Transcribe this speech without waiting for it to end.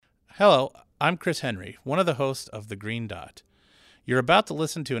Hello, I'm Chris Henry, one of the hosts of The Green Dot. You're about to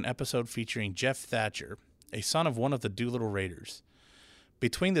listen to an episode featuring Jeff Thatcher, a son of one of the Doolittle Raiders.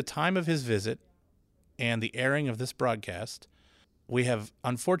 Between the time of his visit and the airing of this broadcast, we have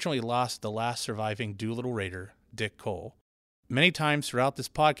unfortunately lost the last surviving Doolittle Raider, Dick Cole. Many times throughout this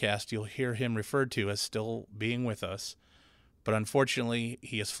podcast, you'll hear him referred to as still being with us, but unfortunately,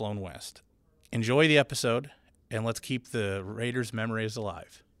 he has flown west. Enjoy the episode, and let's keep the Raiders' memories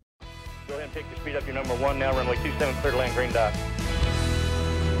alive. Go ahead and pick your speed up. Your number one now, runway 27, clear to land, Green Dot.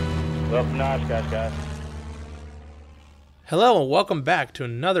 Well, nice, guys. Hello, and welcome back to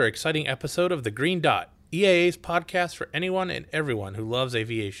another exciting episode of The Green Dot, EAA's podcast for anyone and everyone who loves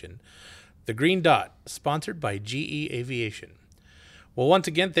aviation. The Green Dot, sponsored by GE Aviation. Well, once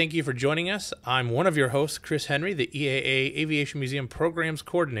again, thank you for joining us. I'm one of your hosts, Chris Henry, the EAA Aviation Museum Programs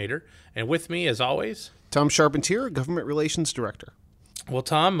Coordinator, and with me, as always, Tom Charpentier, Government Relations Director. Well,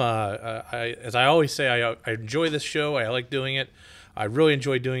 Tom, as I always say, I enjoy this show. I like doing it. I really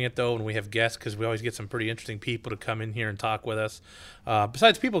enjoy doing it, though, when we have guests, because we always get some pretty interesting people to come in here and talk with us.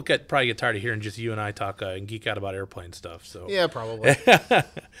 Besides, people probably get tired of hearing just you and I talk and geek out about airplane stuff. So Yeah, probably.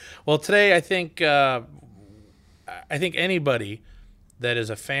 Well, today I think anybody that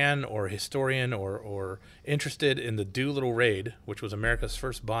is a fan or a historian or interested in the Doolittle Raid, which was America's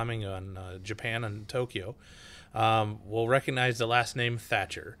first bombing on Japan and Tokyo, will recognize the last name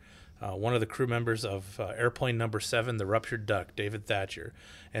Thatcher, one of the crew members of airplane number 7, the Ruptured Duck, David Thatcher.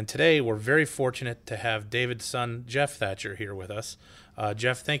 And today we're very fortunate to have David's son, Jeff Thatcher, here with us.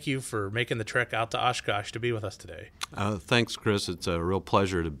 Jeff, thank you for making the trek out to Oshkosh to be with us today. Thanks, Chris. It's a real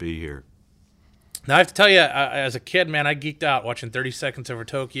pleasure to be here. Now, I have to tell you, as a kid, man, I geeked out watching 30 Seconds Over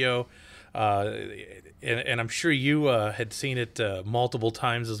Tokyo, and I'm sure you had seen it multiple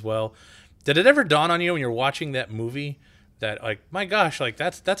times as well. Did it ever dawn on you when you're watching that movie that, like, my gosh, like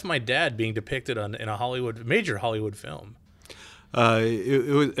that's my dad being depicted in a major Hollywood film?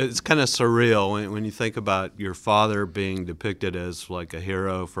 It's kind of surreal when you think about your father being depicted as like a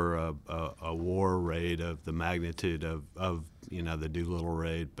hero for a war raid of the magnitude of the Doolittle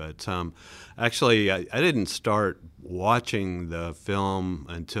Raid. But actually, I didn't start watching the film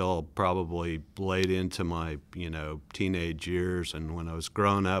until probably late into my teenage years, and when I was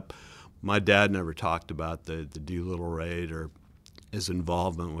growing up. My dad never talked about the Doolittle Raid or his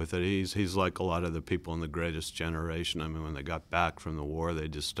involvement with it. He's like a lot of the people in the Greatest Generation. I mean, when they got back from the war, they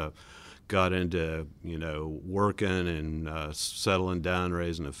just got into working and settling down,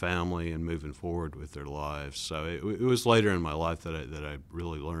 raising a family, and moving forward with their lives. So it was later in my life that I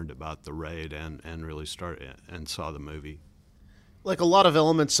really learned about the raid and really started and saw the movie. Like a lot of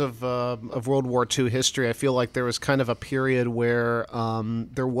elements of World War II history, I feel like there was kind of a period where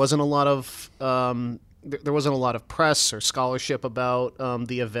there wasn't a lot of press or scholarship about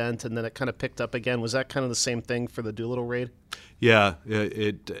the event, and then it kind of picked up again. Was that kind of the same thing for the Doolittle Raid? Yeah,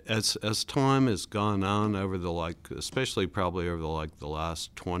 as time has gone on over especially probably over the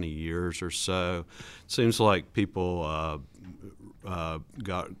last 20 years or so, it seems like people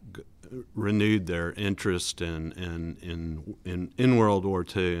renewed their interest in World War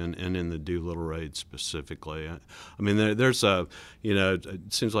II and in the Doolittle Raid specifically. I mean, there's it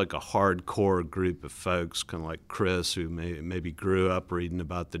seems like a hardcore group of folks, kind of like Chris, who maybe grew up reading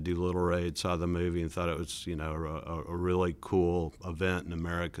about the Doolittle Raid, saw the movie, and thought it was a really cool event in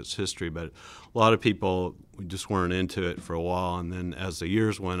America's history. But a lot of people just weren't into it for a while, and then as the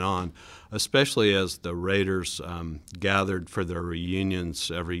years went on, especially as the Raiders gathered for their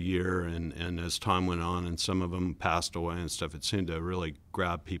reunions every year, and as time went on and some of them passed away and stuff, it seemed to really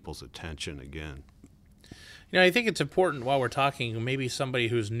grab people's attention again. I think it's important while we're talking, maybe somebody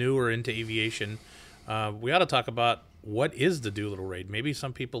who's newer into aviation, we ought to talk about what is the Doolittle Raid. Maybe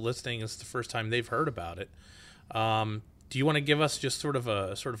some people listening, it's the first time they've heard about it. Do you want to give us just sort of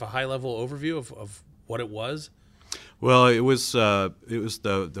a high-level overview of what it was? Well, it was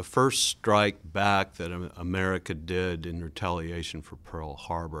the first strike back that America did in retaliation for Pearl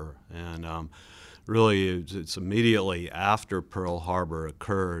Harbor, and really it's immediately after Pearl Harbor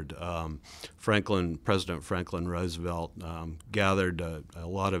occurred. President Franklin Roosevelt gathered a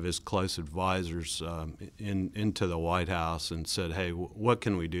lot of his close advisors into the White House and said, "Hey, what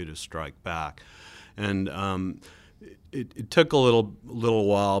can we do to strike back?" And it took a little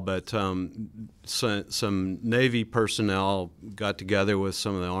while, but some Navy personnel got together with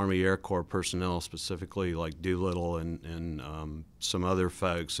some of the Army Air Corps personnel, specifically like Doolittle and some other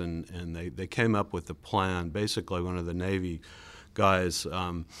folks, and they came up with a plan. Basically, one of the Navy guys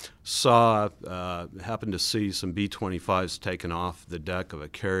happened to see some B-25s taken off the deck of a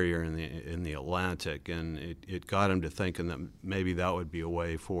carrier in the Atlantic, and it got him to thinking that maybe that would be a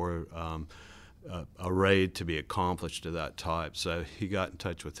way for a raid to be accomplished of that type. So he got in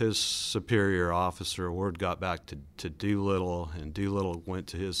touch with his superior officer. Word got back to Doolittle, and Doolittle went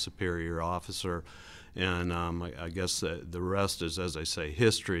to his superior officer. And I guess the rest is, as I say,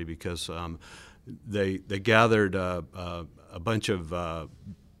 history, because they gathered a bunch of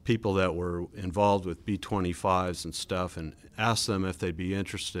people that were involved with B-25s and stuff, and asked them if they'd be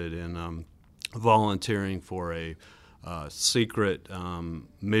interested in volunteering for a secret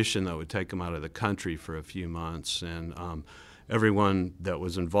mission that would take them out of the country for a few months. And everyone that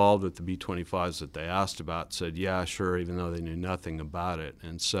was involved with the B-25s that they asked about said, yeah, sure, even though they knew nothing about it.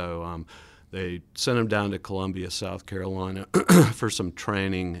 And so they sent them down to Columbia, South Carolina for some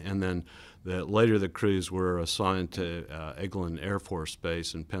training, and then later the crews were assigned to Eglin Air Force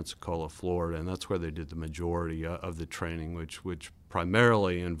Base in Pensacola, Florida, and that's where they did the majority of the training, which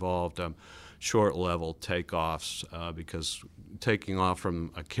primarily involved short-level takeoffs, because taking off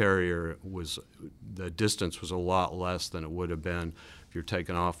from a carrier the distance was a lot less than it would have been if you're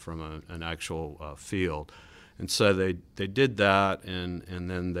taking off from an actual field. And so they did that, and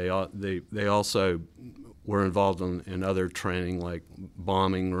then they also were involved in other training, like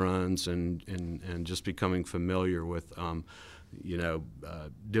bombing runs and just becoming familiar with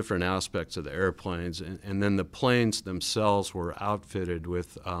different aspects of the airplanes. And then the planes themselves were outfitted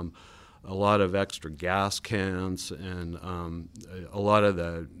with a lot of extra gas cans, and a lot of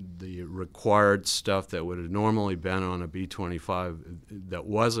the required stuff that would have normally been on a B-25 that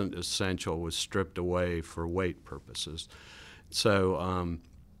wasn't essential was stripped away for weight purposes. So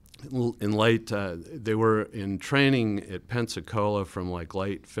they were in training at Pensacola from like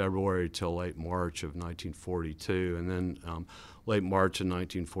late February till late March of 1942, and then late March of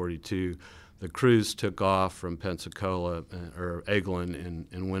 1942, the crews took off from Pensacola or Eglin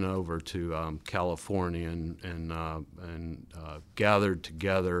and went over to California and gathered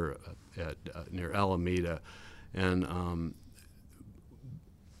together at near Alameda. And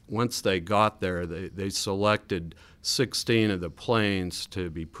once they got there, they selected 16 of the planes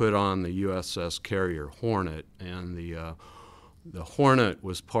to be put on the USS Carrier Hornet, and the Hornet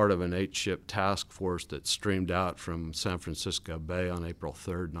was part of an 8-ship task force that streamed out from San Francisco Bay on April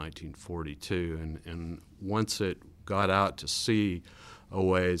 3rd, 1942. And once it got out to sea a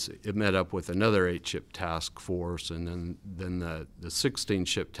ways, it met up with another 8-ship task force, and then the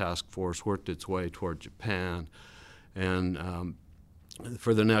 16-ship task force worked its way toward Japan. And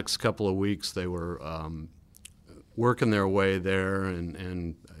for the next couple of weeks, they were working their way there,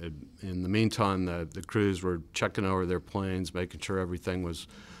 and in the meantime, the crews were checking over their planes, making sure everything was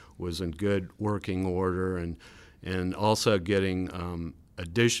in good working order, and also getting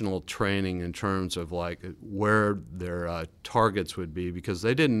additional training in terms of like where their targets would be, because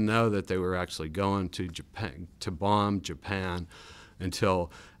they didn't know that they were actually going to Japan to bomb Japan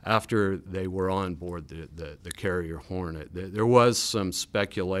until after they were on board the Carrier Hornet. There was some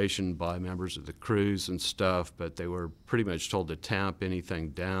speculation by members of the crews and stuff, but they were pretty much told to tamp anything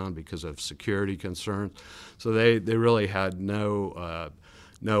down because of security concerns. So they really had no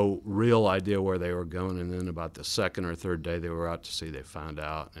real idea where they were going. And then about the second or third day they were out to sea, they found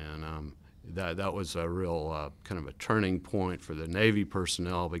out. And that was a real kind of a turning point for the Navy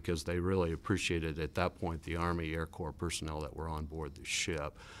personnel, because they really appreciated at that point the Army Air Corps personnel that were on board the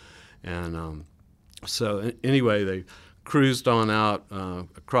ship. And so anyway, they cruised on out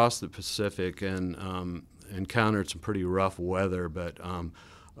across the Pacific and encountered some pretty rough weather. But on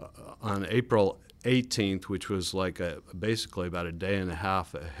April 18th, which was like basically about a day and a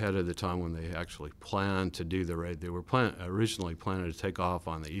half ahead of the time when they actually planned to do the raid. They were originally planning to take off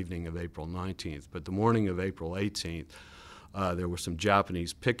on the evening of April 19th, but the morning of April 18th, there were some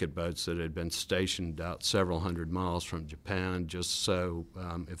Japanese picket boats that had been stationed out several hundred miles from Japan, just so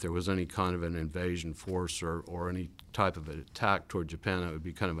if there was any kind of an invasion force or any type of an attack toward Japan, it would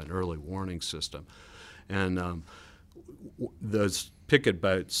be kind of an early warning system. And those picket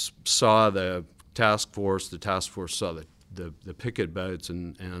boats saw the task force saw the picket boats,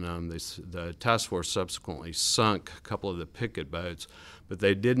 and the task force subsequently sunk a couple of the picket boats, but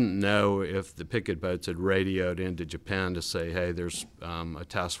they didn't know if the picket boats had radioed into Japan to say, hey, there's a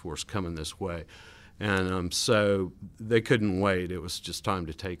task force coming this way. And so they couldn't wait. It was just time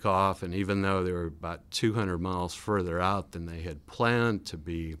to take off, and even though they were about 200 miles further out than they had planned to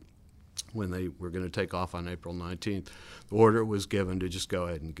be when they were going to take off on April 19th, the order was given to just go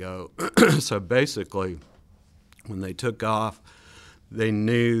ahead and go. So basically, when they took off, they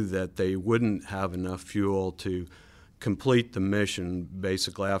knew that they wouldn't have enough fuel to complete the mission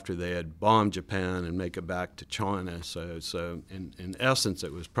basically after they had bombed Japan and make it back to China. So in essence,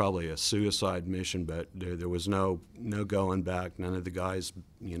 it was probably a suicide mission, but there was no going back. None of the guys,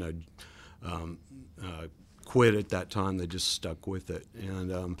 quit at that time. They just stuck with it.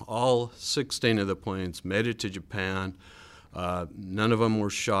 And all 16 of the planes made it to Japan. None of them were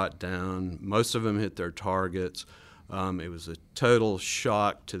shot down. Most of them hit their targets. It was a total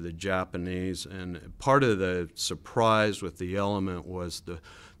shock to the Japanese, and part of the surprise with the element was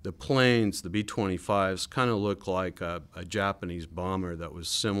the planes, the B-25s, kind of looked like a Japanese bomber that was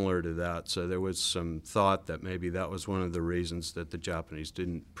similar to that. So there was some thought that maybe that was one of the reasons that the Japanese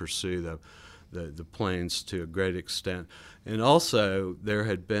didn't pursue the planes to a great extent. And also there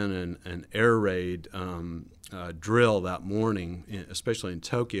had been an air raid drill that morning, especially in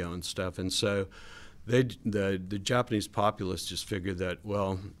Tokyo and stuff, and so the Japanese populace just figured that,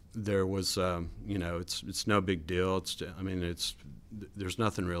 well, there was it's no big deal. There's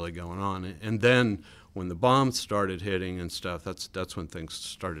nothing really going on. And then when the bombs started hitting and stuff, that's when things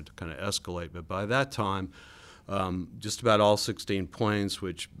started to kind of escalate. But by that time, just about all 16 planes,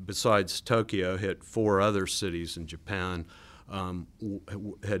 which besides Tokyo hit 4 other cities in Japan,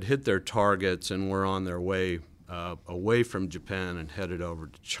 had hit their targets and were on their way away from Japan and headed over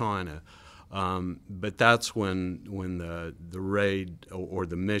to China. But that's when the raid or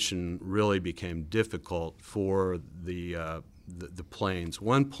the mission really became difficult for the planes.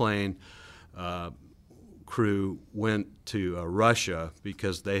 One plane crew went to Russia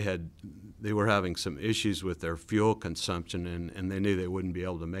because they were having some issues with their fuel consumption, and they knew they wouldn't be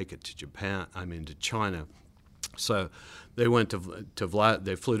able to make it to China. So they went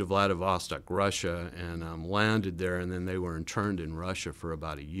they flew to Vladivostok, Russia, and landed there, and then they were interned in Russia for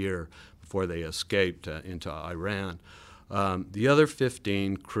about a year before they escaped into Iran. The other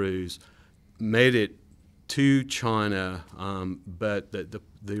 15 crews made it to China, but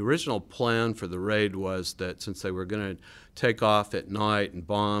the original plan for the raid was that since they were going to take off at night and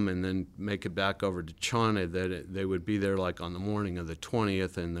bomb and then make it back over to China, that they would be there like on the morning of the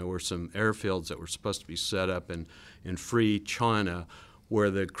 20th, and there were some airfields that were supposed to be set up in free China where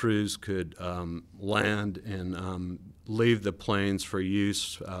the crews could land and leave the planes for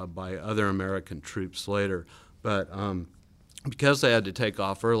use by other American troops later. But because they had to take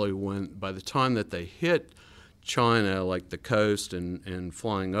off early, by the time that they hit China, like the coast and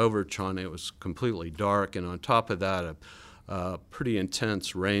flying over China, it was completely dark, and on top of that, a pretty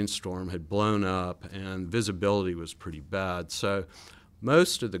intense rainstorm had blown up, and visibility was pretty bad. So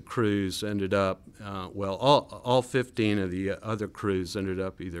most of the crews ended up, all 15 of the other crews ended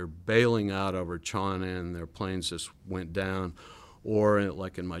up either bailing out over China and their planes just went down, or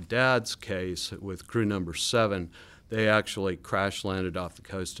like in my dad's case with crew number 7, they actually crash landed off the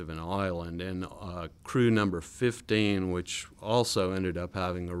coast of an island. And crew number 15, which also ended up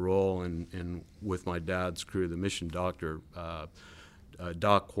having a role in with my dad's crew, the mission doctor,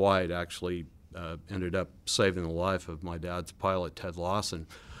 Doc White, actually ended up saving the life of my dad's pilot, Ted Lawson.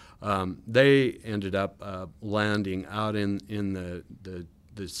 They ended up landing out in the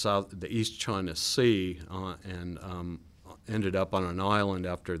East China Sea and ended up on an island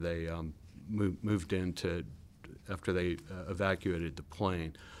after they moved into. After they evacuated the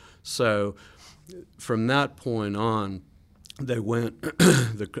plane. So from that point on, they went,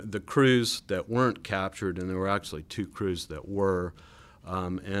 the crews that weren't captured, and there were actually 2 crews that were,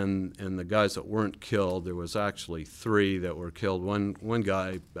 and the guys that weren't killed, there was actually 3 that were killed. One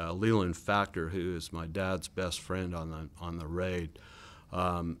guy, Leland Factor, who is my dad's best friend on the raid,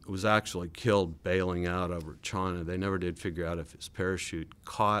 was actually killed bailing out over China. They never did figure out if his parachute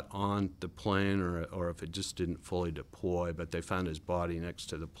caught on the plane or if it just didn't fully deploy, but they found his body next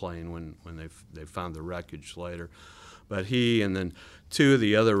to the plane when they found the wreckage later. But he and then 2 of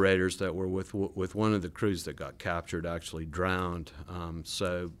the other raiders that were with one of the crews that got captured actually drowned.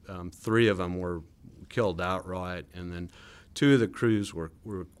 So 3 of them were killed outright, and then 2 of the crews were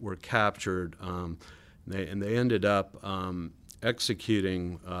captured. They ended up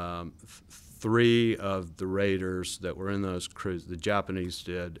executing 3 of the raiders that were in those crews, the Japanese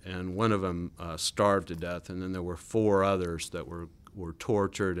did, and one of them starved to death, and then there were 4 others that were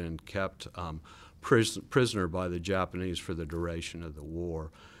tortured and kept prisoner by the Japanese for the duration of the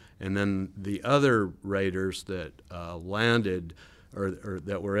war. And then the other raiders that landed or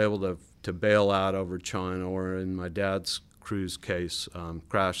that were able to bail out over China, or in my dad's crew's case,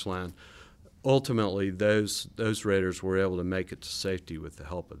 crash land, ultimately, those raiders were able to make it to safety with the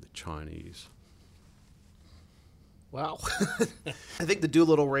help of the Chinese. Wow, I think the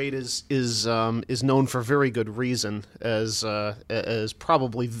Doolittle raid is known for very good reason as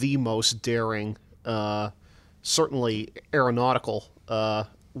probably the most daring certainly aeronautical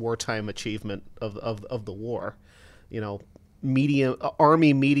wartime achievement of the war. You know,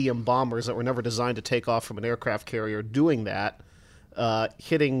 Army medium bombers that were never designed to take off from an aircraft carrier doing that,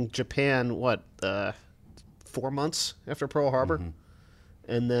 hitting Japan, 4 months after Pearl Harbor? Mm-hmm.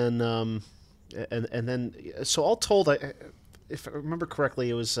 And then, so all told, if I remember correctly,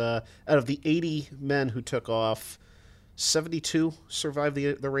 it was out of the 80 men who took off, 72 survived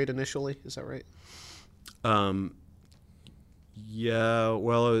the raid initially. Is that right? Yeah.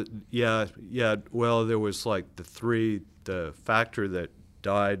 Well, Well, there was like the factor that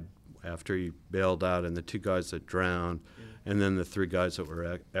died after he bailed out, and the 2 guys that drowned, and then the 3 guys that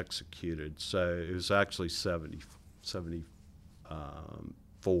were executed. So it was actually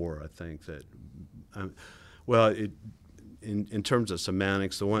 74, I think. That, in terms of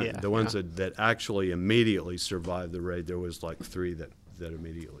semantics, the ones that actually immediately survived the raid, there was like 3 that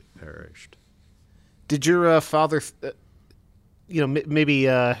immediately perished. Did your father, maybe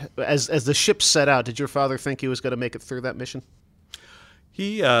as the ship set out, did your father think he was going to make it through that mission?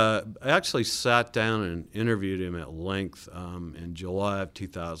 He actually sat down and interviewed him at length in July of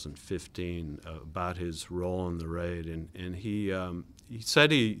 2015 about his role in the raid, and he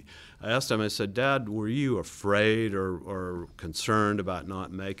said I asked him, I said, "Dad, were you afraid or concerned about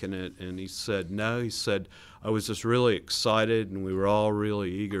not making it?" And he said, "No." He said, "I was just really excited, and we were all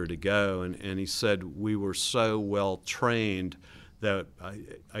really eager to go." And he said, "We were so well trained that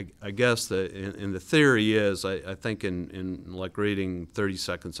I guess that in the theory is, I think in like reading 30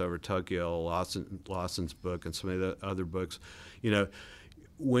 Seconds Over Tokyo, Lawson's book, and some of the other books,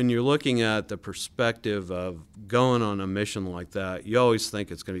 when you're looking at the perspective of going on a mission like that, you always think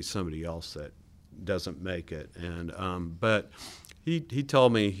it's going to be somebody else that doesn't make it." And but he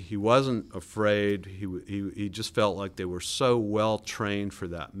told me he wasn't afraid. He just felt like they were so well trained for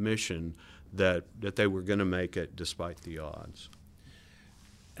that mission that they were going to make it despite the odds.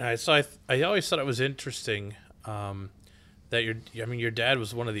 I always thought it was interesting that your dad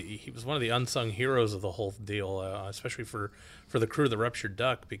was one of the unsung heroes of the whole deal, especially for the crew of the Ruptured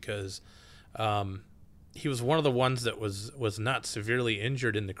Duck, because he was one of the ones that was not severely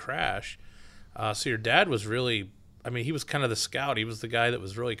injured in the crash. So your dad was really, he was kind of the scout. He was the guy that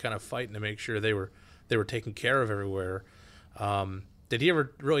was really kind of fighting to make sure they were taken care of everywhere. Did he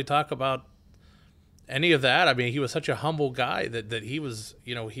ever really talk about any of that? He was such a humble guy that he was,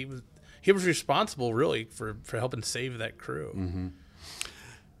 he was responsible really for helping save that crew. Mm-hmm.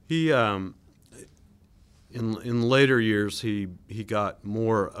 He in later years he got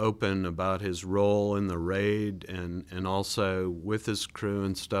more open about his role in the raid and also with his crew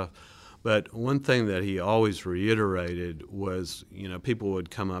and stuff. But one thing that he always reiterated was, people would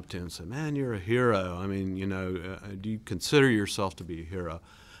come up to him and say, "Man, you're a hero. Do you consider yourself to be a hero?"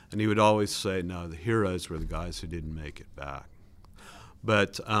 And he would always say, "No, the heroes were the guys who didn't make it back."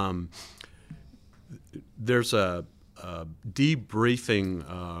 But there's a debriefing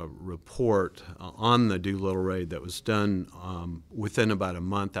report on the Doolittle raid that was done within about a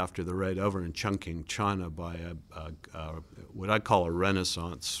month after the raid over in Chongqing, China, by what I call a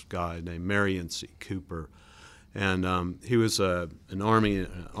Renaissance guy named Marion C. Cooper. And he was an Army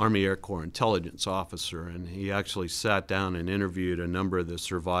Air Corps intelligence officer, and he actually sat down and interviewed a number of the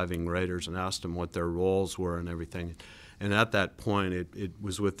surviving raiders and asked them what their roles were and everything. And at that point, it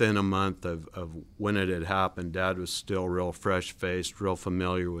was within a month of when it had happened. Dad was still real fresh-faced, real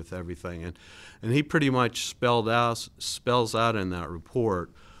familiar with everything. And he pretty much spells out in that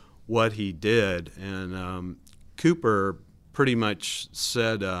report what he did. And Cooper pretty much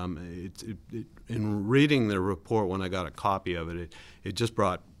said, in reading the report, when I got a copy of it, it just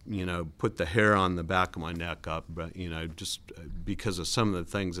brought, put the hair on the back of my neck up, but, just because of some of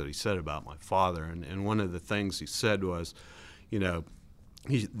the things that he said about my father. And one of the things he said was, that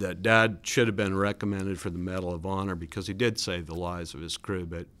Dad should have been recommended for the Medal of Honor because he did save the lives of his crew,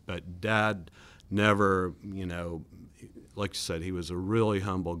 but Dad never, like you said, he was a really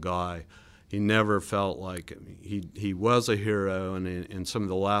humble guy. He never felt like he was a hero, and in some of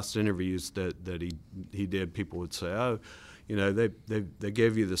the last interviews that he did, people would say, "Oh, they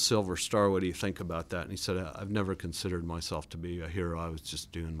gave you the Silver Star. What do you think about that?" And he said, "I've never considered myself to be a hero. I was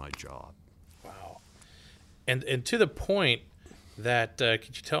just doing my job." Wow. And to the point that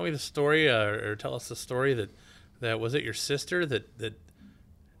could you tell me the story or tell us the story that was it your sister that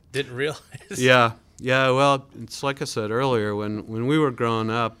didn't realize? Yeah. Yeah, well, it's like I said earlier. When we were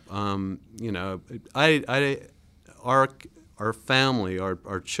growing up, our family,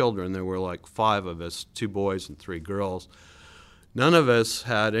 our children, there were like 5 of us, 2 boys and 3 girls. None of us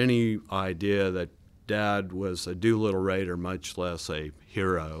had any idea that Dad was a Doolittle Raider, much less a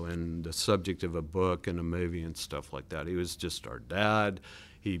hero and the subject of a book and a movie and stuff like that. He was just our dad.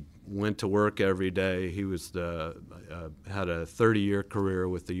 He went to work every day. He was had a 30-year career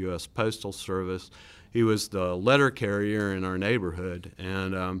with the U.S. Postal Service. He was the letter carrier in our neighborhood,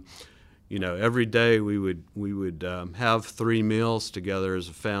 and every day we would have 3 meals together as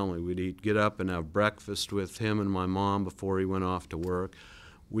a family. We'd get up and have breakfast with him and my mom before he went off to work.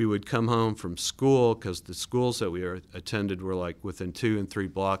 We would come home from school because the schools that we attended were like within 2 and 3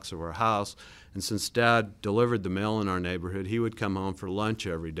 blocks of our house. And since Dad delivered the mail in our neighborhood, he would come home for lunch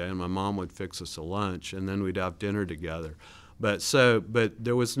every day, and my mom would fix us a lunch, and then we'd have dinner together. But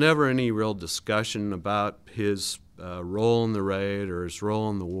there was never any real discussion about his role in the raid or his role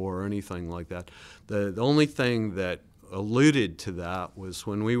in the war or anything like that. The only thing that alluded to that was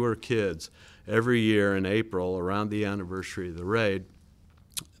when we were kids, every year in April, around the anniversary of the raid,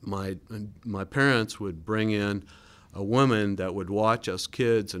 my parents would bring in a woman that would watch us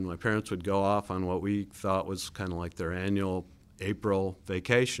kids, and my parents would go off on what we thought was kind of like their annual April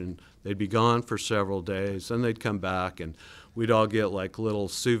vacation. They'd be gone for several days, then they'd come back, and we'd all get like little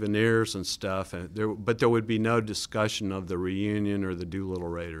souvenirs and stuff, but there would be no discussion of the reunion or the Doolittle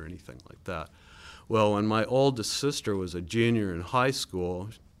Raid or anything like that. Well, when my oldest sister was a junior in high school,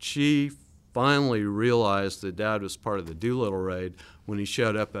 she finally realized that Dad was part of the Doolittle Raid when he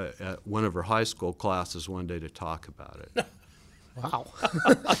showed up at one of her high school classes one day to talk about it. Wow.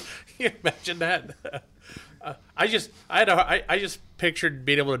 Can you imagine that? I just pictured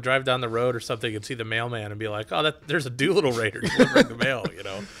being able to drive down the road or something and see the mailman and be like, oh, there's a Doolittle Raider delivering the mail,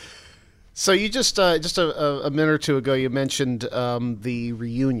 So you just a minute or two ago, you mentioned the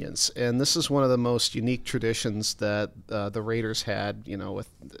reunions, and this is one of the most unique traditions that the Raiders had,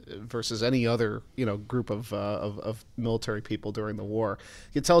 versus any other, group of military people during the war. Can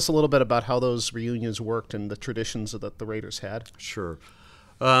you tell us a little bit about how those reunions worked and the traditions that the Raiders had? Sure.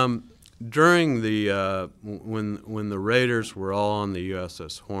 During the when the Raiders were all on the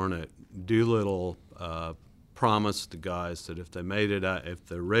USS Hornet, Doolittle promised the guys that if they made it out, if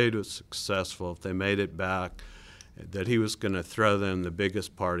the raid was successful, if they made it back, that he was going to throw them the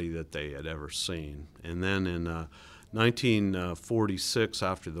biggest party that they had ever seen. And then in 1946,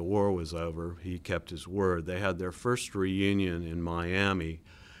 after the war was over, he kept his word. They had their first reunion in Miami,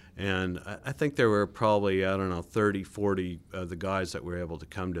 and I think there were probably, 30, 40 of the guys that were able to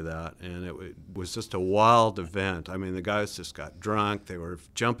come to that, and it was just a wild event. I mean, the guys just got drunk. They were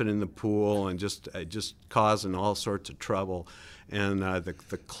jumping in the pool and just causing all sorts of trouble. And the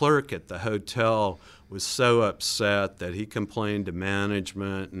clerk at the hotel was so upset that he complained to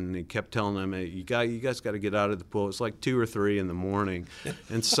management, and he kept telling them, hey, you guys got to get out of the pool. It was like 2 or 3 in the morning.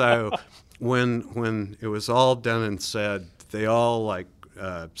 And so when it was all done and said, they all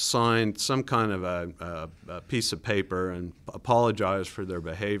signed some kind of a piece of paper and apologized for their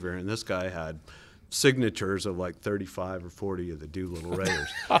behavior. And this guy had signatures of like 35 or 40 of the Doolittle Raiders.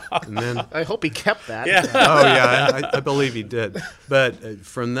 And then I hope he kept that. Yeah. Oh, yeah, I believe he did. But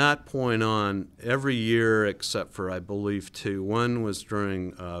from that point on, every year except for, I believe, 2, one was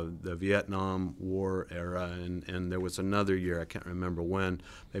during the Vietnam War era, and there was another year, I can't remember when,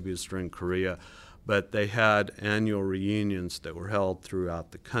 maybe it was during Korea, but they had annual reunions that were held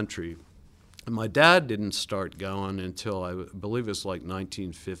throughout the country. And my dad didn't start going until I believe it was like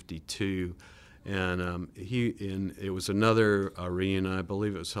 1952. And it was another reunion, I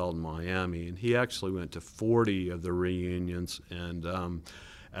believe it was held in Miami, and he actually went to 40 of the reunions. And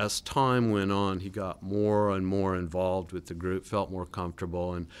as time went on, he got more and more involved with the group, felt more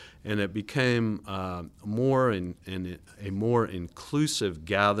comfortable, and it became a more inclusive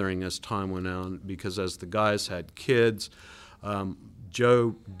gathering as time went on, because as the guys had kids,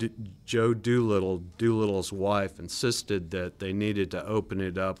 Joe Doolittle's wife, insisted that they needed to open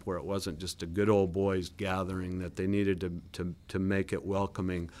it up where it wasn't just a good old boys gathering, that they needed to make it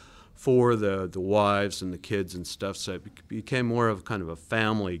welcoming for the wives and the kids and stuff. So it became more of kind of a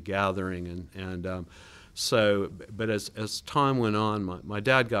family gathering. But as time went on, my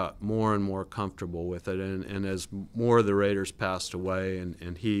dad got more and more comfortable with it. And as more of the Raiders passed away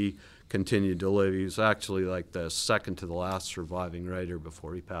and he continued to live, he was actually like the second to the last surviving Raider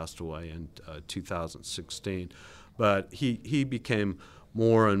before he passed away in 2016. But he became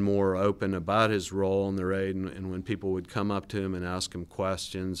more and more open about his role in the raid, and when people would come up to him and ask him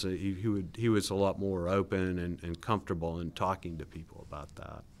questions, he was a lot more open and comfortable in talking to people about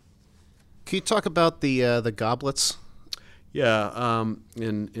that. Can you talk about the goblets? Yeah,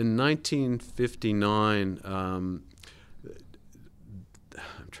 in 1959,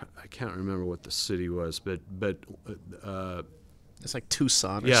 I can't remember what the city was, but It's like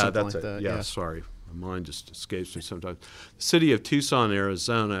Tucson or yeah, something that's like it. that. Yeah, sorry. my mind just escapes me sometimes. The city of Tucson,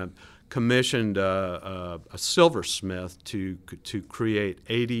 Arizona, commissioned a silversmith to create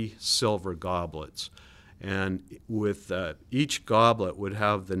 80 silver goblets. And with each goblet would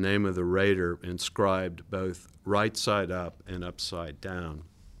have the name of the raider inscribed both right side up and upside down.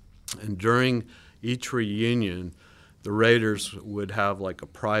 And during each reunion, the raiders would have like a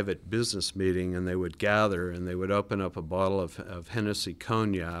private business meeting, and they would gather and they would open up a bottle of Hennessy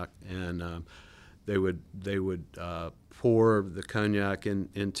cognac, and they would pour the cognac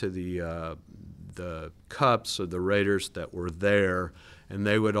into the cups of the raiders that were there, and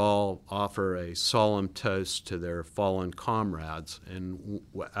they would all offer a solemn toast to their fallen comrades. And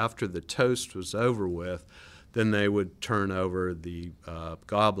after the toast was over with, then they would turn over the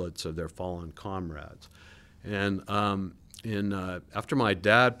goblets of their fallen comrades. And after my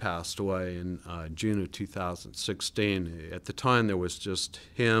dad passed away in June of 2016, at the time there was just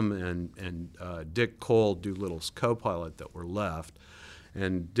him and Dick Cole, Doolittle's co-pilot, that were left.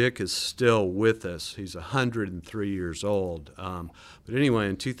 And Dick is still with us. He's 103 years old. But anyway,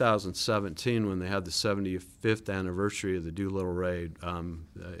 in 2017, when they had the 75th anniversary of the Doolittle raid,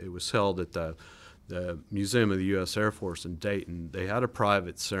 it was held at the Museum of the U.S. Air Force in Dayton. They had a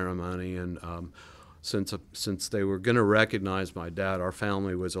private ceremony, and since they were going to recognize my dad, our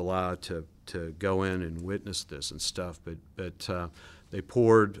family was allowed to go in and witness this and stuff. But they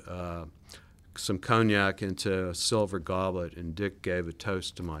poured some cognac into a silver goblet, and Dick gave a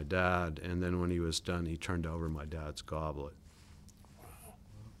toast to my dad. And then when he was done, he turned over my dad's goblet.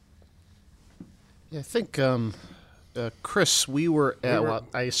 Yeah, I think Chris, we were at. Well,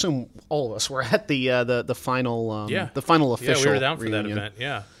 I assume all of us were at the final the final official. Yeah, we were down for that reunion event.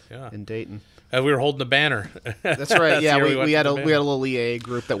 Yeah, in Dayton. We were holding the banner. That's right. Yeah, we had a banner. little EA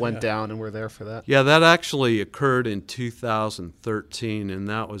group that went down, and we're there for that. Yeah, that actually occurred in 2013, and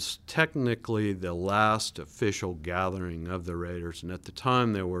that was technically the last official gathering of the Raiders. And at the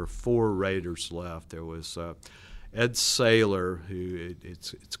time, there were 4 Raiders left. There was Ed Saylor, who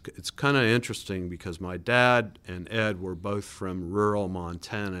it's kind of interesting because my dad and Ed were both from rural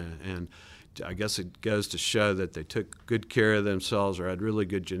Montana, and I guess it goes to show that they took good care of themselves or had really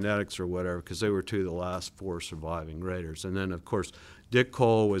good genetics or whatever, because they were 2 of the last 4 surviving Raiders. And then, of course, Dick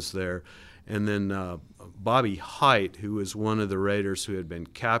Cole was there. And then Bobby Hite, who was one of the Raiders who had been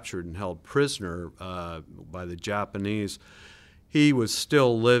captured and held prisoner by the Japanese, he was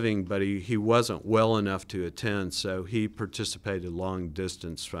still living, but he wasn't well enough to attend, so he participated long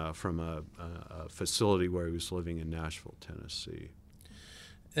distance from a facility where he was living in Nashville, Tennessee.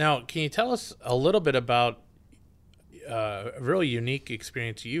 Now, can you tell us a little bit about a really unique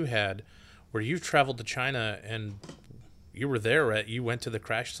experience you had where you traveled to China and you were there, you went to the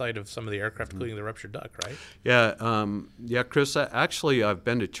crash site of some of the aircraft, including the ruptured duck, right? Yeah, Chris, actually I've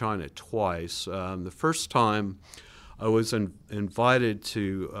been to China twice. The first time I was invited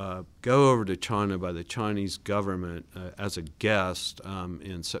to go over to China by the Chinese government as a guest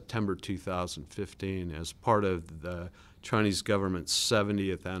in September 2015 as part of the Chinese government's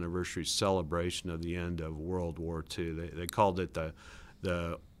 70th anniversary celebration of the end of World War II. They called it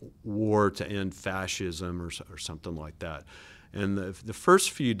the war to end fascism or something like that. And the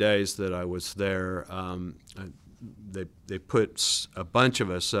first few days that I was there, they put a bunch of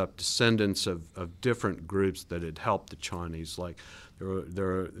us up, descendants of different groups that had helped the Chinese. Like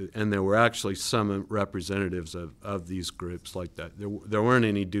there were actually some representatives of these groups like that. There weren't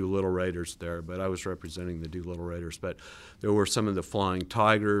any Doolittle Raiders there, but I was representing the Doolittle Raiders. But there were some of the Flying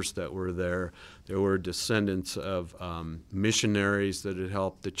Tigers that were there. There were descendants of missionaries that had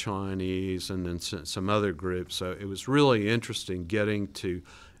helped the Chinese, and then some other groups. So it was really interesting getting to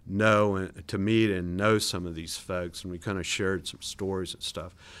know and to meet and know some of these folks, and we kind of shared some stories and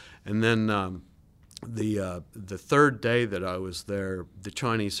stuff. And then the third day that I was there, the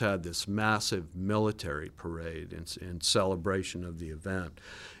Chinese had this massive military parade in celebration of the event,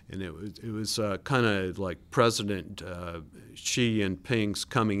 and it was kind of like President Xi Jinping's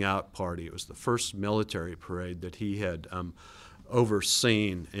coming out party. It was the first military parade that he had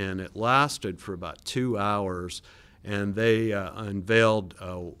overseen, and it lasted for about 2 hours. And they unveiled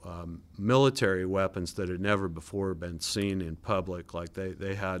military weapons that had never before been seen in public. Like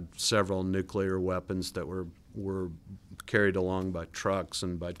they had several nuclear weapons that were carried along by trucks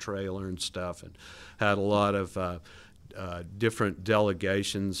and by trailer and stuff, and had a lot of different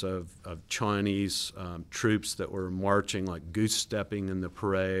delegations of Chinese troops that were marching, like goose-stepping in the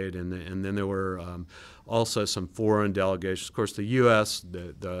parade, and then there were also some foreign delegations. Of course, the U.S.,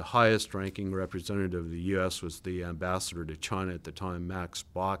 the highest-ranking representative of the U.S. was the ambassador to China at the time, Max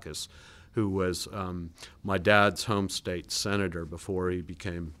Baucus, who was my dad's home state senator before he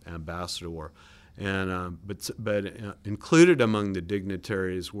became ambassador. But included among the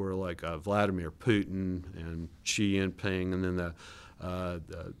dignitaries were like Vladimir Putin and Xi Jinping, and then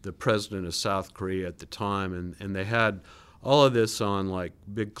the president of South Korea at the time, and they had all of this on like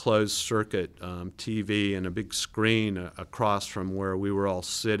big closed circuit TV and a big screen across from where we were all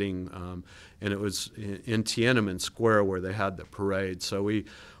sitting, and it was in Tiananmen Square where they had the parade. So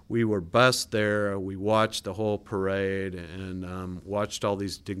we were bused there. We watched the whole parade and watched all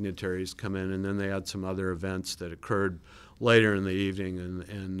these dignitaries come in, and then they had some other events that occurred later in the evening.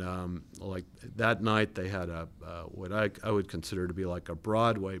 And like that night, they had what I would consider to be like a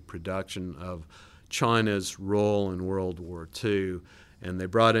Broadway production of China's role in World War II. And they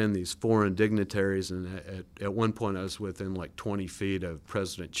brought in these foreign dignitaries, and at one point I was within like 20 feet of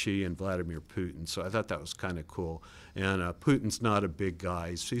President Xi and Vladimir Putin. So I thought that was kind of cool. And Putin's not a big guy;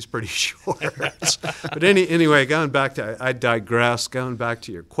 he's pretty short. But anyway, I digress. Going back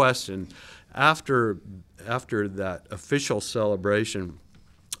to your question, after that official celebration,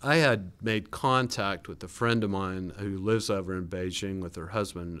 I had made contact with a friend of mine who lives over in Beijing with her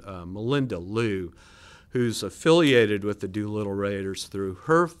husband, Melinda Liu, who's affiliated with the Doolittle Raiders through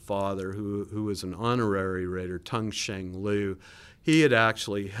her father, who was an honorary Raider, Tung Sheng Liu. He had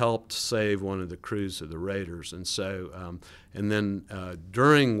actually helped save one of the crews of the Raiders. And so, and then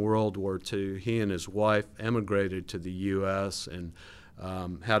during World War II, he and his wife emigrated to the U.S. and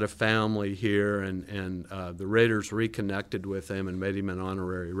had a family here, and the Raiders reconnected with him and made him an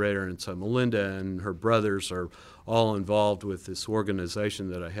honorary Raider. And so Melinda and her brothers are all involved with this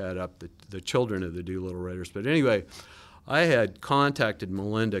organization that I had up, the Children of the Doolittle Raiders. But anyway, I had contacted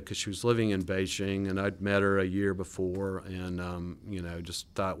Melinda because she was living in Beijing, and I'd met her a year before, and just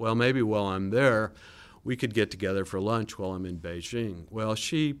thought, well, maybe while I'm there, we could get together for lunch while I'm in Beijing. Well,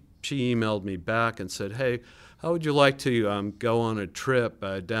 she emailed me back and said, hey, how would you like to go on a trip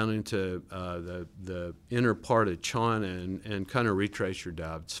down into the inner part of China and kind of retrace your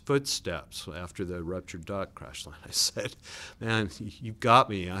dad's footsteps after the ruptured dock crash line? I said, man, you've got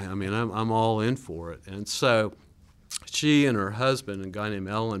me. I mean, I'm all in for it. And so she and her husband, a guy named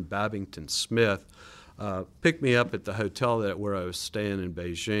Ellen Babington Smith, picked me up at the hotel where I was staying in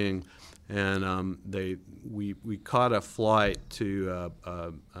Beijing. And we caught a flight to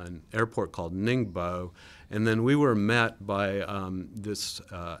an airport called Ningbo, and then we were met by this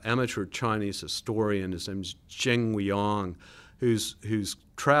amateur Chinese historian. His name's Zheng Weiyang, who's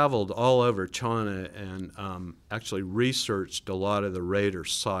traveled all over China and actually researched a lot of the Raider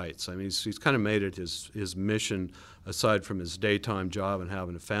sites. I mean, he's kind of made it his mission, aside from his daytime job and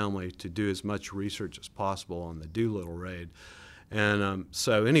having a family, to do as much research as possible on the Doolittle Raid. And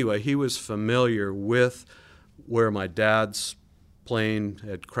so anyway, he was familiar with where my dad's plane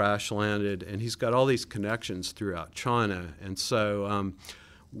had crash landed, and he's got all these connections throughout China. And so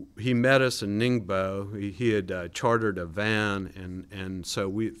he met us in Ningbo. He had chartered a van, and so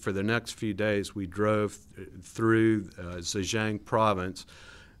for the next few days we drove through Zhejiang province,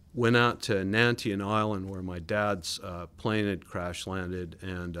 went out to Nantian Island where my dad's plane had crash landed,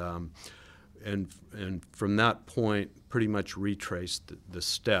 and from that point pretty much retraced the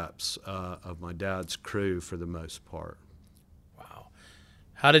steps of my dad's crew for the most part. Wow.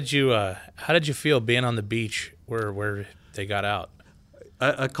 How did you feel being on the beach where they got out?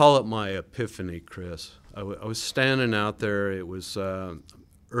 I call it my epiphany, Chris. I was standing out there. It was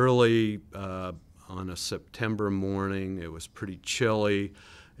early on a September morning. It was pretty chilly.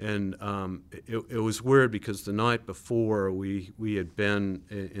 And it was weird because the night before we had been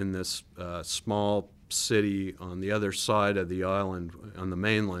in this small city on the other side of the island, on the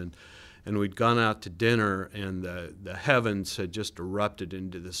mainland, and we'd gone out to dinner, and the heavens had just erupted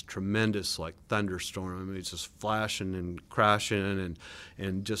into this tremendous like thunderstorm. I mean, it's just flashing and crashing,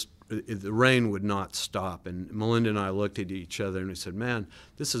 and just the rain would not stop. And Melinda and I looked at each other and we said, man,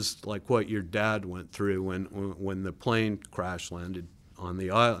 this is like what your dad went through when the plane crash landed on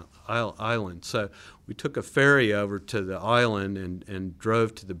the island. So we took a ferry over to the island and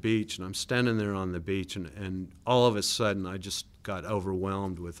drove to the beach, and I'm standing there on the beach, and all of a sudden I just got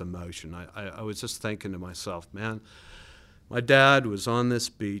overwhelmed with emotion. I was just thinking to myself, man, my dad was on this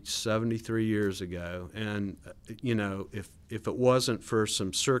beach 73 years ago, and if it wasn't for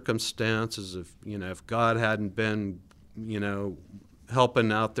some circumstances, if God hadn't been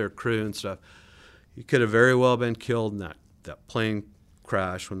helping out their crew and stuff, he could have very well been killed in that plane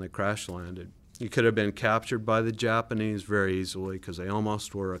crash when they crash landed. He could have been captured by the Japanese very easily, because they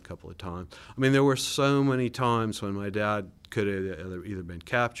almost were a couple of times. I mean, there were so many times when my dad could have either been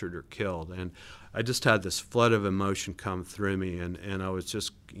captured or killed, and I just had this flood of emotion come through me, and I was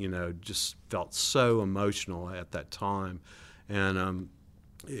just felt so emotional at that time. And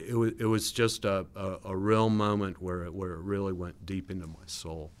it was just a real moment where it really went deep into my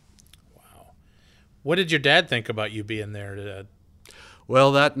soul. Wow. What did your dad think about you being there?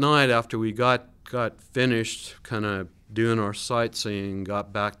 Well, that night after we got finished kind of doing our sightseeing,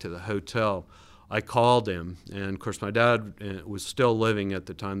 got back to the hotel, I called him. And, of course, my dad was still living at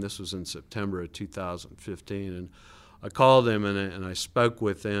the time. This was in September of 2015. And I called him and I spoke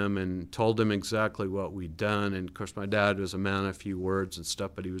with him and told him exactly what we'd done. And, of course, my dad was a man of few words and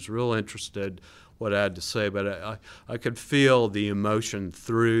stuff, but he was real interested what I had to say. But I could feel the emotion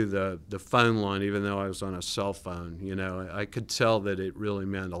through the phone line, even though I was on a cell phone. You know, I could tell that it really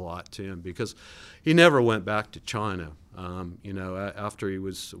meant a lot to him because he never went back to China, you know, after he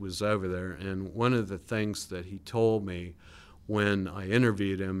was over there. And one of the things that he told me when I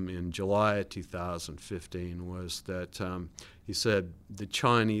interviewed him in July of 2015 was that he said the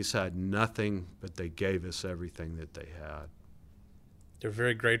Chinese had nothing, but they gave us everything that they had. They're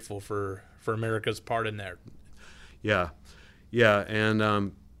very grateful for America's part in there. Yeah,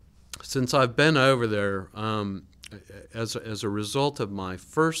 and since I've been over there, as a result of my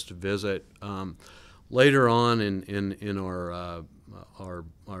first visit, later on in our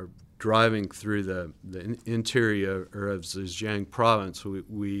driving through the interior of Zhejiang province,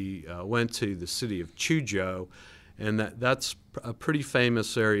 we went to the city of Chuzhou, and that's a pretty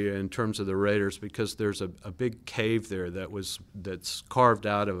famous area in terms of the raiders because there's a big cave there that's carved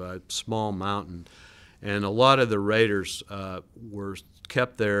out of a small mountain, and a lot of the raiders were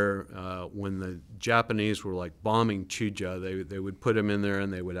kept there when the Japanese were like bombing Chuzhou. They would put them in there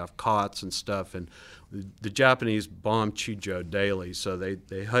and they would have cots and stuff, and the Japanese bombed Chuzhou daily, so they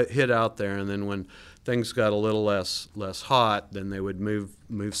hid out there, and then when things got a little less hot, then they would move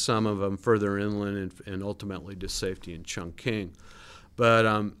some of them further inland and ultimately to safety in Chongqing. But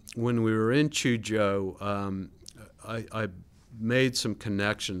when we were in Chuzhou, I made some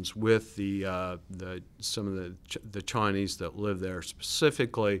connections with some of the Chinese that live there.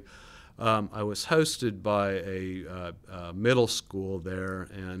 Specifically, I was hosted by a middle school there,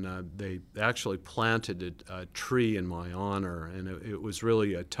 and they actually planted a tree in my honor, and it was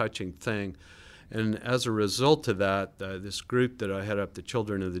really a touching thing. And as a result of that, this group that I head up, the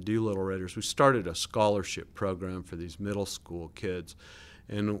Children of the Doolittle Raiders, we started a scholarship program for these middle school kids.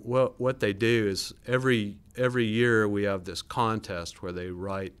 And what they do is every year we have this contest where they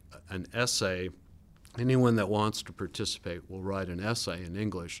write an essay. Anyone that wants to participate will write an essay in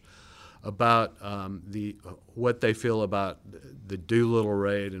English about what they feel about the Doolittle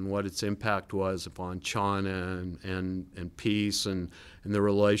raid and what its impact was upon China and peace and the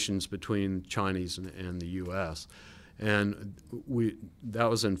relations between Chinese and the U.S. And that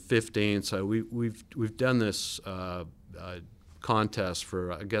was in 2015. So we've done this contest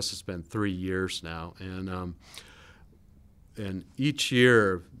for, I guess it's been 3 years now, and each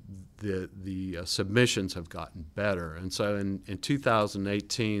year the submissions have gotten better. And so in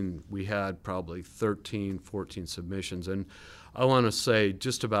 2018 we had probably 13, 14 submissions, and I want to say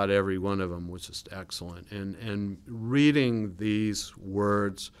just about every one of them was just excellent. And reading these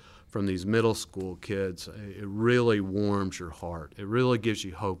words from these middle school kids, it really warms your heart. It really gives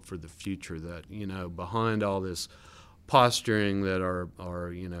you hope for the future that, you know, behind all this posturing that our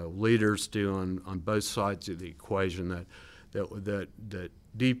leaders do on both sides of the equation, that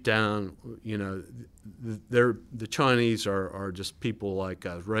deep down, you know, the Chinese are just people like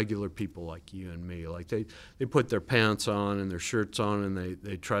us, regular people like you and me. Like they put their pants on and their shirts on, and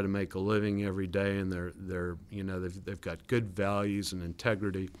they try to make a living every day, and they're you know, they've got good values and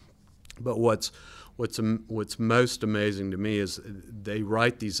integrity. But what's most amazing to me is they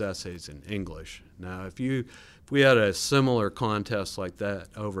write these essays in English. Now, if we had a similar contest like that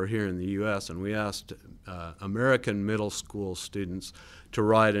over here in the U.S. and we asked American middle school students to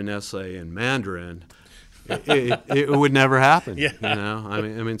write an essay in Mandarin, it would never happen. Yeah. You know, I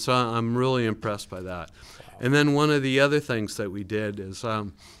mean, so I'm really impressed by that. Wow. And then one of the other things that we did is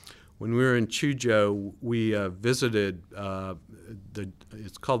when we were in Chuzhou, we visited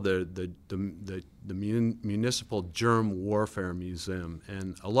it's called the Municipal Germ Warfare Museum,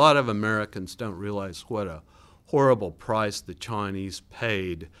 and a lot of Americans don't realize what a horrible price the Chinese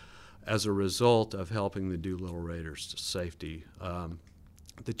paid as a result of helping the Doolittle Raiders to safety.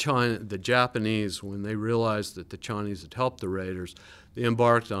 The Japanese, when they realized that the Chinese had helped the Raiders, they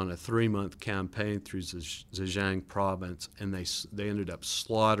embarked on a 3-month campaign through Zhejiang province, and they ended up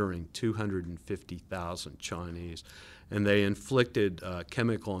slaughtering 250,000 Chinese. and they inflicted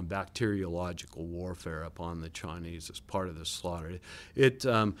chemical and bacteriological warfare upon the Chinese as part of the slaughter. It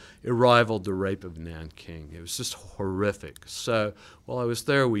rivaled the rape of Nanking. It was just horrific. So while I was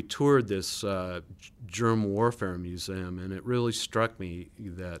there, we toured this germ warfare museum, and it really struck me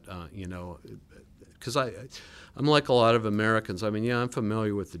that, because I'm like a lot of Americans. I mean, yeah, I'm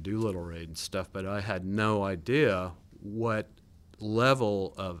familiar with the Doolittle raid and stuff, but I had no idea what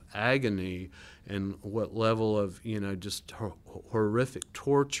level of agony and what level of, just horrific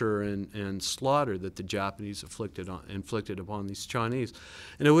torture and slaughter that the Japanese inflicted upon these Chinese.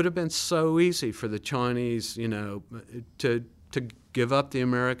 And it would have been so easy for the Chinese, to give up the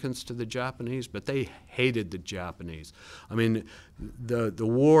Americans to the Japanese, but they hated the Japanese. I mean, the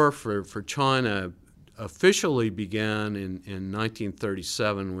war for China officially began in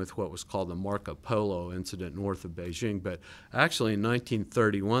 1937 with what was called the Marco Polo incident north of Beijing, but actually in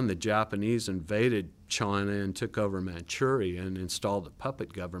 1931 the Japanese invaded China and took over Manchuria and installed a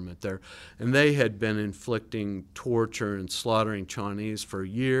puppet government there, and they had been inflicting torture and slaughtering Chinese for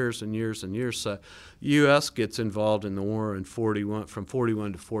years and years and years. So the U.S. gets involved in the war in from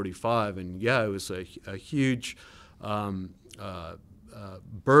 41 to 45, and yeah, it was a huge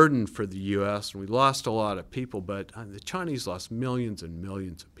burden for the U.S., and we lost a lot of people, but the Chinese lost millions and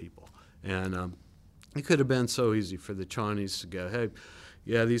millions of people. And it could have been so easy for the Chinese to go, hey,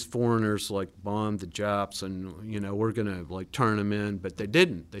 yeah, these foreigners bombed the Japs, and we're going to turn them in, but they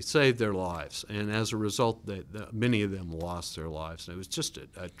didn't. They saved their lives, and as a result, many of them lost their lives, and it was just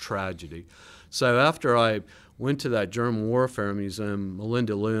a tragedy. So after I went to that German Warfare Museum,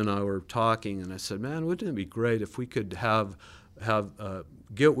 Melinda Liu and I were talking, and I said, man, wouldn't it be great if we could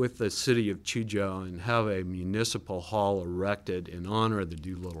get with the city of Chuzhou and have a municipal hall erected in honor of the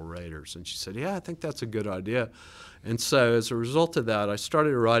Doolittle Raiders? And she said, yeah, I think that's a good idea. And so as a result of that, I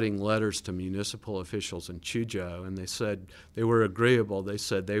started writing letters to municipal officials in Chuzhou, and they said they were agreeable. They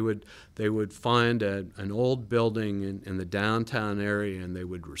said they would find an old building in the downtown area, and they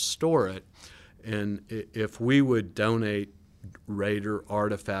would restore it. And if we would donate Raider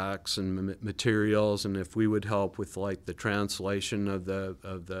artifacts and materials, and if we would help with the translation of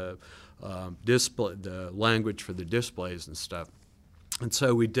the display, the language for the displays and stuff. And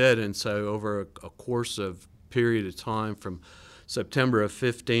so we did. And so over a course of period of time from September of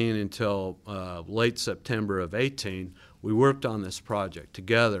 15 until late September of 18, we worked on this project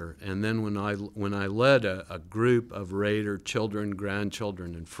together. And then when I led a group of Raider children,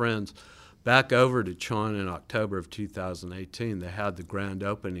 grandchildren, and friends back over to China in October of 2018, they had the grand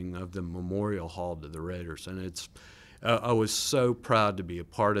opening of the Memorial Hall to the Raiders, and I was so proud to be a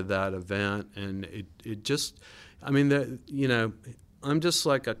part of that event. And it just, I mean, I'm just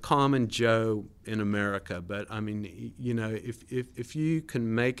like a common Joe in America, but I mean, if you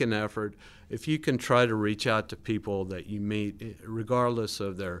can make an effort, if you can try to reach out to people that you meet, regardless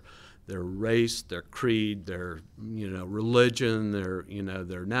of their race, their creed, their religion,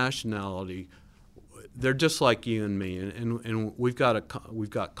 their nationality, they're just like you and me, and we've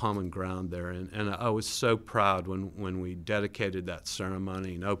got common ground there. And I was so proud when we dedicated that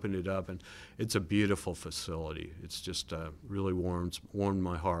ceremony and opened it up, and it's a beautiful facility. It's just really warmed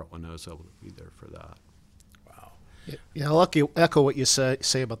my heart when I was able to be there for that. Yeah, I'll echo what you say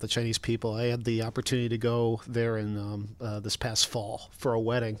about the Chinese people. I had the opportunity to go there in this past fall for a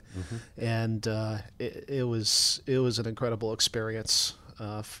wedding, and it was an incredible experience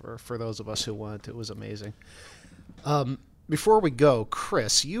for those of us who went. It was amazing. Before we go,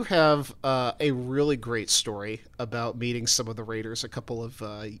 Chris, you have a really great story about meeting some of the Raiders a couple of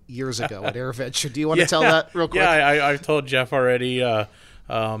years ago at AirVenture. Do you want to tell that real quick? Yeah, I've told Jeff already.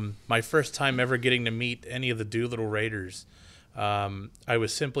 My first time ever getting to meet any of the Doolittle Raiders, I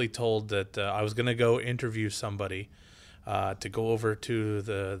was simply told that I was going to go interview somebody to go over to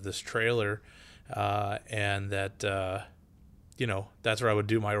this trailer, and that that's where I would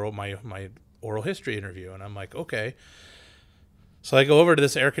do my oral history interview. And I'm like, okay. So I go over to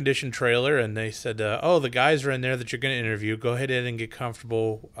this air-conditioned trailer, and they said, the guys are in there that you're going to interview. Go ahead and get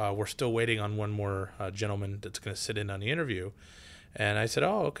comfortable. We're still waiting on one more gentleman that's going to sit in on the interview. And I said,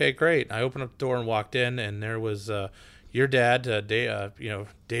 oh, okay, great. And I opened up the door and walked in, and there was your dad,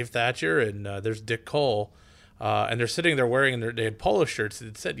 Dave Thatcher, and there's Dick Cole. And they're sitting there wearing, they had polo shirts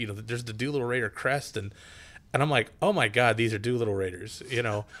that said, there's the Doolittle Raider crest. And I'm like, oh, my God, these are Doolittle Raiders,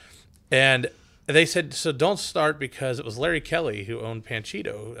 And they said, so don't start, because it was Larry Kelly who owned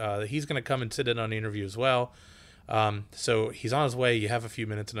Panchito. He's going to come and sit in on the interview as well. So he's on his way. You have a few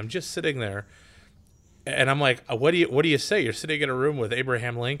minutes. And I'm just sitting there. And I'm like, what do you say? You're sitting in a room with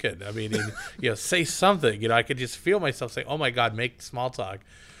Abraham Lincoln. I mean, say something. I could just feel myself saying, oh, my God, make small talk.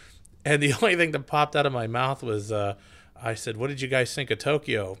 And the only thing that popped out of my mouth was, I said, "What did you guys think of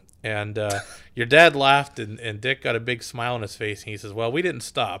Tokyo?" And your dad laughed, and Dick got a big smile on his face. And he says, "Well, we didn't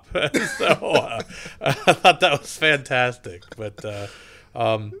stop." So I thought that was fantastic. But the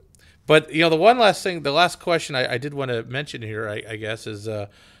one last thing, the last question I did want to mention here, I guess, is I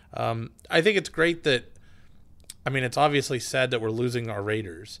think it's great that, I mean, it's obviously sad that we're losing our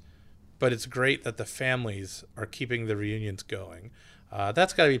Raiders, but it's great that the families are keeping the reunions going.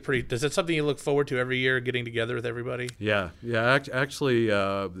 That's got to be pretty. Is it something you look forward to every year, getting together with everybody? Yeah. Actually,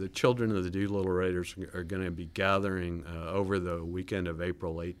 the children of the Doolittle Raiders are going to be gathering over the weekend of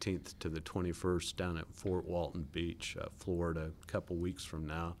April 18th to the 21st down at Fort Walton Beach, Florida, a couple weeks from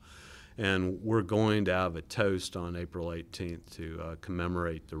now. And we're going to have a toast on April 18th to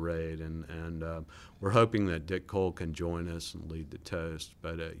commemorate the raid, and we're hoping that Dick Cole can join us and lead the toast.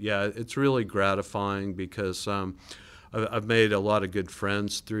 But it's really gratifying because I've made a lot of good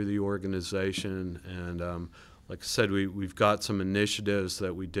friends through the organization, and like I said, we've got some initiatives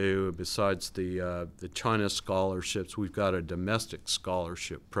that we do. Besides the China scholarships, we've got a domestic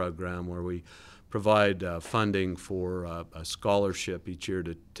scholarship program where we provide funding for a scholarship each year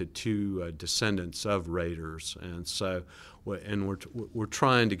to two descendants of Raiders, and so we're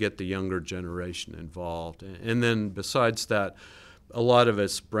trying to get the younger generation involved. And then besides that, a lot of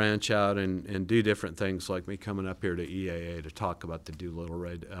us branch out and do different things, like me coming up here to EAA to talk about the Doolittle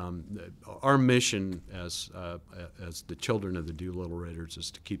Raid. Our mission as the children of the Doolittle Raiders is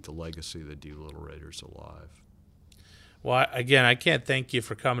to keep the legacy of the Doolittle Raiders alive. Well, again, I can't thank you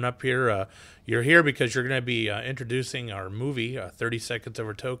for coming up here. You're here because you're going to be introducing our movie, 30 Seconds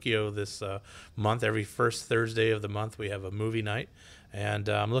Over Tokyo, this month. Every first Thursday of the month, we have a movie night. And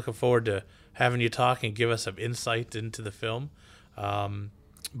I'm looking forward to having you talk and give us some insight into the film.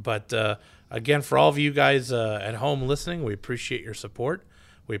 But again, for all of you guys at home listening, we appreciate your support.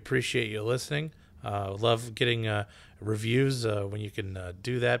 We appreciate you listening. Love getting reviews. When you can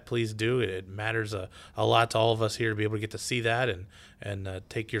do that, please do. It matters a lot to all of us here to be able to get to see that and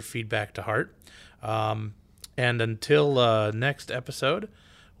take your feedback to heart. And until next episode,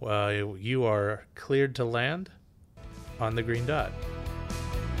 you are cleared to land on the Green Dot.